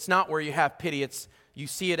opposite. It's not where you have pity. It's you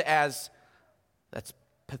see it as that's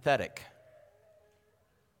pathetic.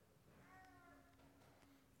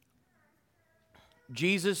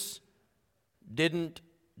 Jesus didn't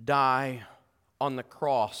die on the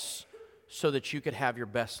cross so that you could have your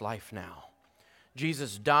best life now.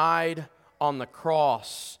 Jesus died on the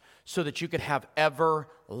cross so that you could have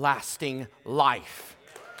everlasting life.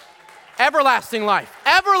 Everlasting life.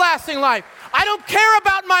 Everlasting life. I don't care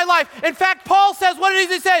about my life. In fact, Paul says, what did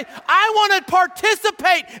he say? I want to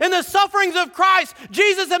participate in the sufferings of Christ.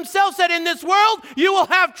 Jesus himself said, in this world, you will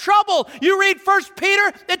have trouble. You read 1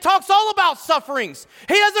 Peter, it talks all about sufferings.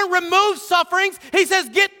 He doesn't remove sufferings. He says,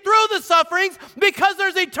 get through the sufferings because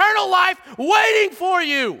there's eternal life waiting for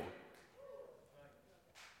you.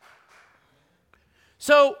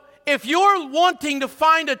 So, if you're wanting to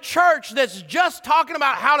find a church that's just talking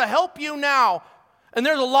about how to help you now, and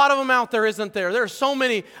there's a lot of them out there, isn't there? There are so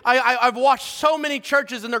many. I've watched so many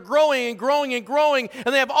churches, and they're growing and growing and growing,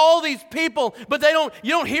 and they have all these people, but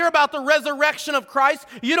you don't hear about the resurrection of Christ.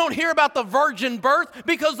 You don't hear about the virgin birth,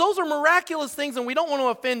 because those are miraculous things, and we don't want to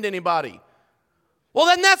offend anybody. Well,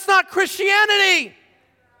 then that's not Christianity.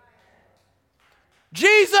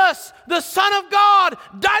 Jesus, the Son of God,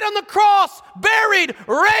 died on the cross, buried,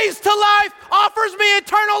 raised to life, offers me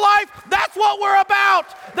eternal life. That's what we're about.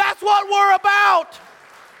 That's what we're about.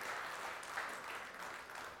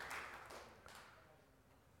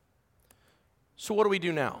 So what do we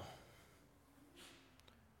do now?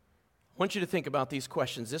 I want you to think about these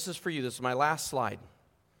questions. This is for you. This is my last slide.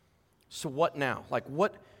 So what now?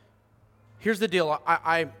 Here's the deal.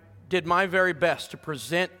 I did my very best to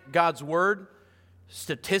present God's Word,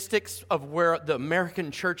 statistics of where the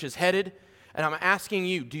American church is headed, and I'm asking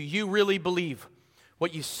you, do you really believe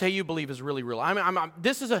what you say you believe is really real?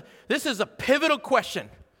 This is a pivotal question.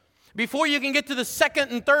 Before you can get to the second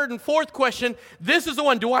and third and fourth question, this is the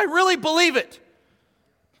one. Do I really believe it?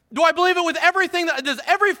 Do I believe it with everything, does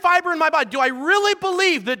every fiber in my body? Do I really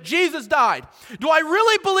believe that Jesus died? Do I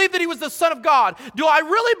really believe that he was the Son of God? Do I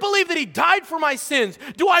really believe that he died for my sins?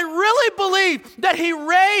 Do I really believe that he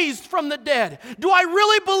raised from the dead? Do I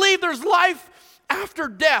really believe there's life after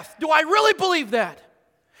death? Do I really believe that?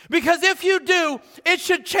 Because if you do, it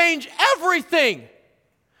should change everything.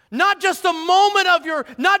 Not just a moment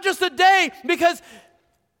not just a day, because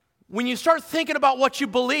when you start thinking about what you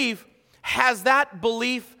believe, has that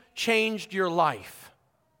belief changed your life?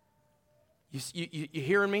 You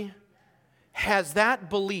hearing me? Has that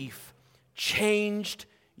belief changed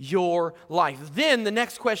your life? Then the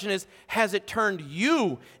next question is, has it turned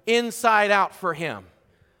you inside out for him?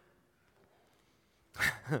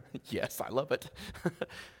 Yes, I love it.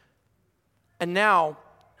 And now,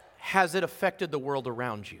 has it affected the world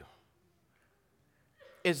around you?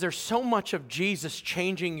 Is there so much of Jesus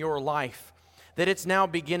changing your life that it's now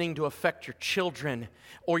beginning to affect your children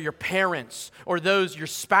or your parents or your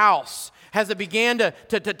spouse? Has it began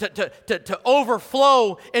to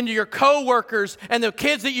overflow into your coworkers and the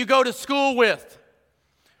kids that you go to school with?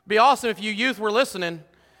 It'd be awesome if you youth were listening.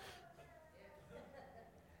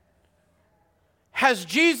 Has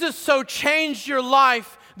Jesus so changed your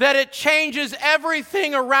life that it changes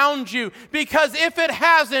everything around you? Because if it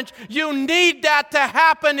hasn't, you need that to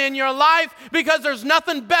happen in your life, because there's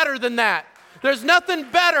nothing better than that. There's nothing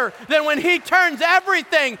better than when he turns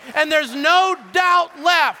everything and there's no doubt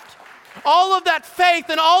left. All of that faith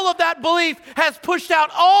and all of that belief has pushed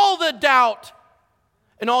out all the doubt,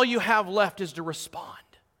 and all you have left is to respond.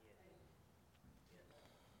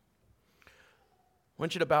 I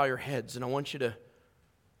want you to bow your heads, and I want you to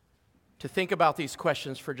think about these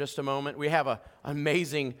questions for just a moment. We have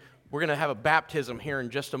we're going to have a baptism here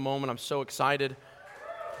in just a moment. I'm so excited.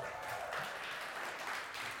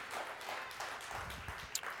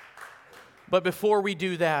 But before we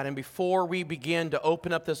do that, and before we begin to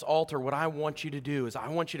open up this altar, what I want you to do is I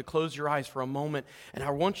want you to close your eyes for a moment, and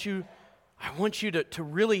I want you to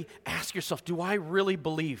really ask yourself, do I really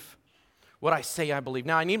believe what I say I believe?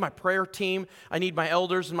 Now, I need my prayer team. I need my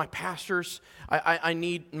elders and my pastors. I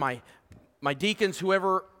need my deacons,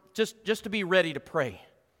 whoever, just to be ready to pray.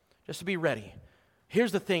 Just to be ready.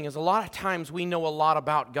 Here's the thing, is a lot of times we know a lot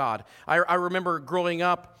about God. I remember growing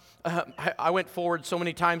up, I went forward so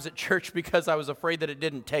many times at church because I was afraid that it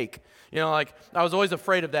didn't take. Like I was always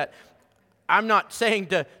afraid of that. I'm not saying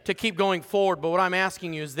to keep going forward, but what I'm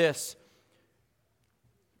asking you is this.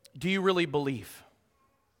 Do you really believe?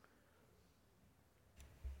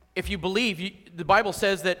 If you believe, the Bible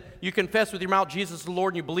says that you confess with your mouth Jesus is the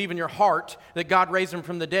Lord and you believe in your heart that God raised him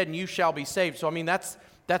from the dead and you shall be saved. So,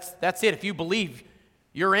 that's it. If you believe,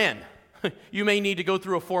 you're in. You may need to go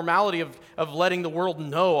through a formality of letting the world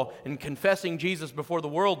know and confessing Jesus before the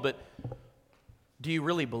world, but do you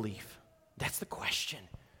really believe? That's the question.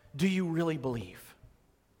 Do you really believe?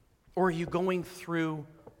 Or are you going through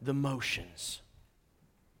the motions?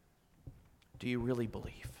 Do you really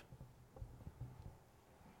believe?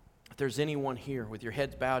 If there's anyone here with your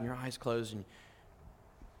heads bowed and your eyes closed, and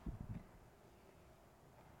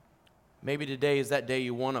maybe today is that day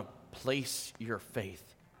you want to place your faith.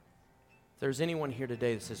 If there's anyone here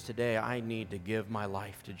today that says, today I need to give my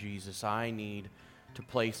life to Jesus. I need to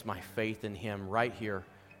place my faith in him right here,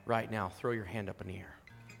 right now. Throw your hand up in the air.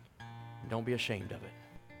 And don't be ashamed of it.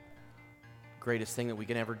 Greatest thing that we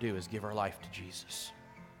can ever do is give our life to Jesus.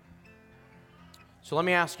 So let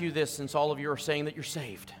me ask you this, since all of you are saying that you're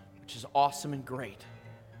saved, which is awesome and great.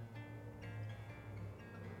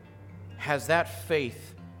 Is that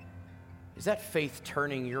faith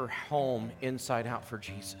turning your home inside out for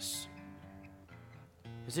Jesus?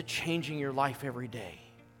 Is it changing your life every day?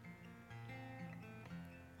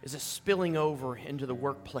 Is it spilling over into the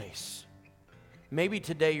workplace? Maybe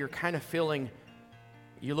today you're kind of feeling,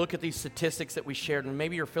 you look at these statistics that we shared, and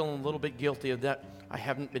maybe you're feeling a little bit guilty of that. I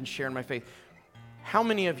haven't been sharing my faith. How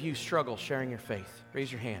many of you struggle sharing your faith?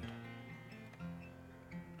 Raise your hand.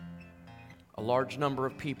 A large number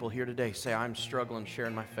of people here today say, I'm struggling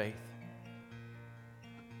sharing my faith.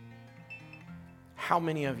 How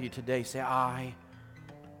many of you today say, I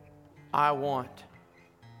want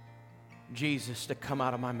Jesus to come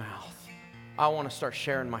out of my mouth. I want to start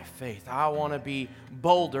sharing my faith. I want to be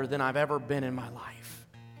bolder than I've ever been in my life.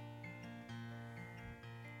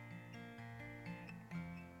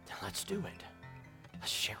 Then let's do it.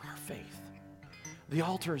 Let's share our faith. The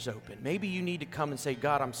altar is open. Maybe you need to come and say,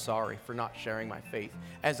 God, I'm sorry for not sharing my faith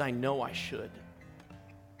as I know I should.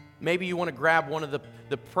 Maybe you want to grab one of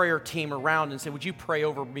the prayer team around and say, would you pray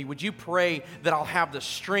over me? Would you pray that I'll have the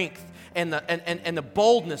strength and the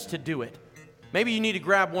boldness to do it? Maybe you need to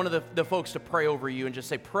grab one of the folks to pray over you and just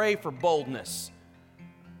say, pray for boldness.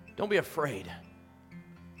 Don't be afraid.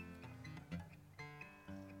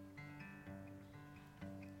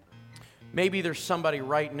 Maybe there's somebody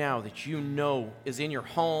right now that you know is in your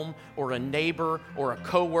home, or a neighbor or a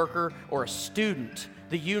coworker or a student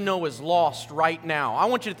that you know is lost right now. I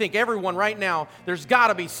want you to think, everyone right now, there's got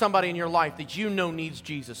to be somebody in your life that you know needs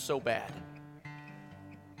Jesus so bad.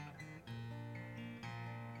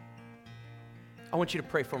 I want you to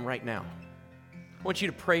pray for them right now. I want you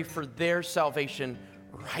to pray for their salvation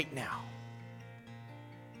right now.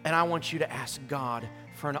 And I want you to ask God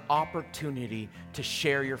for an opportunity to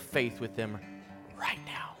share your faith with them right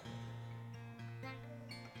now.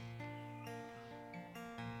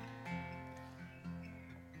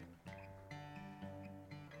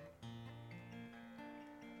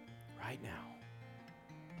 Right now.